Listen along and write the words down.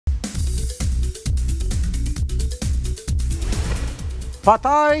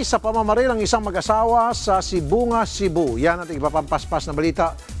Patay sa pamamaril ang isang mag-asawa sa Cebu, Cebu. Yan ang ipapampaspas na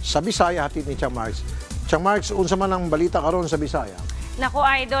balita sa Bisaya, hatid ni Chang Marks. Chang Marks, unsa man ang balita karon sa Bisaya? Naku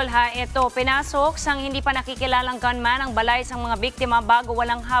idol ha, ito, pinasok sang hindi pa nakikilalang gunman ang balay sang mga biktima bago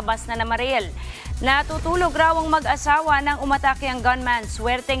walang habas na namaril. Natutulog raw ang mag-asawa nang umatake ang gunman.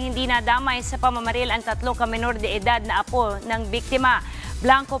 Swerteng hindi nadamay sa pamamaril ang 3 ka-menor de edad na apo ng biktima.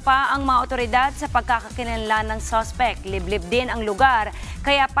 Blanco pa ang mga otoridad sa pagkakakilanlan ng suspect. Liblib din ang lugar,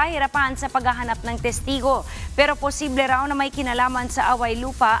 kaya pahirapan sa paghahanap ng testigo. Pero posible raw na may kinalaman sa away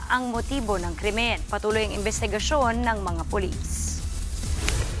lupa ang motibo ng krimen. Patuloy ang investigasyon ng mga pulis.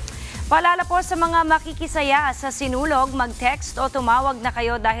 Paalala po sa mga makikisaya sa sinulog, mag-text o tumawag na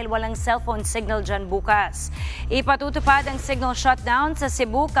kayo dahil walang cellphone signal dyan bukas. Ipatutupad ang signal shutdown sa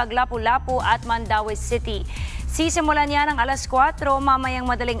Cebu, Lapu-Lapu at Mandaue City. Sisimulan niya ng alas 4 mamayang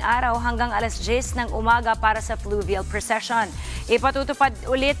madaling araw hanggang alas 10 ng umaga para sa fluvial procession. Ipatutupad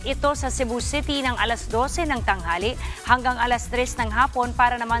ulit ito sa Cebu City ng alas 12 ng tanghali hanggang alas 3 ng hapon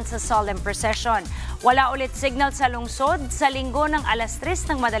para naman sa solemn procession. Wala ulit signal sa lungsod sa linggo ng alas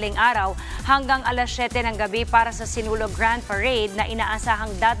 3 ng madaling araw hanggang alas 7 ng gabi para sa Sinulog Grand Parade na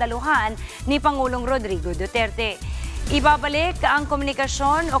inaasahang dadaluhan ni Pangulong Rodrigo Duterte. Ibabalik ang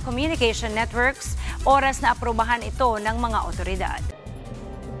komunikasyon o communication networks oras na aprobahan ito ng mga otoridad.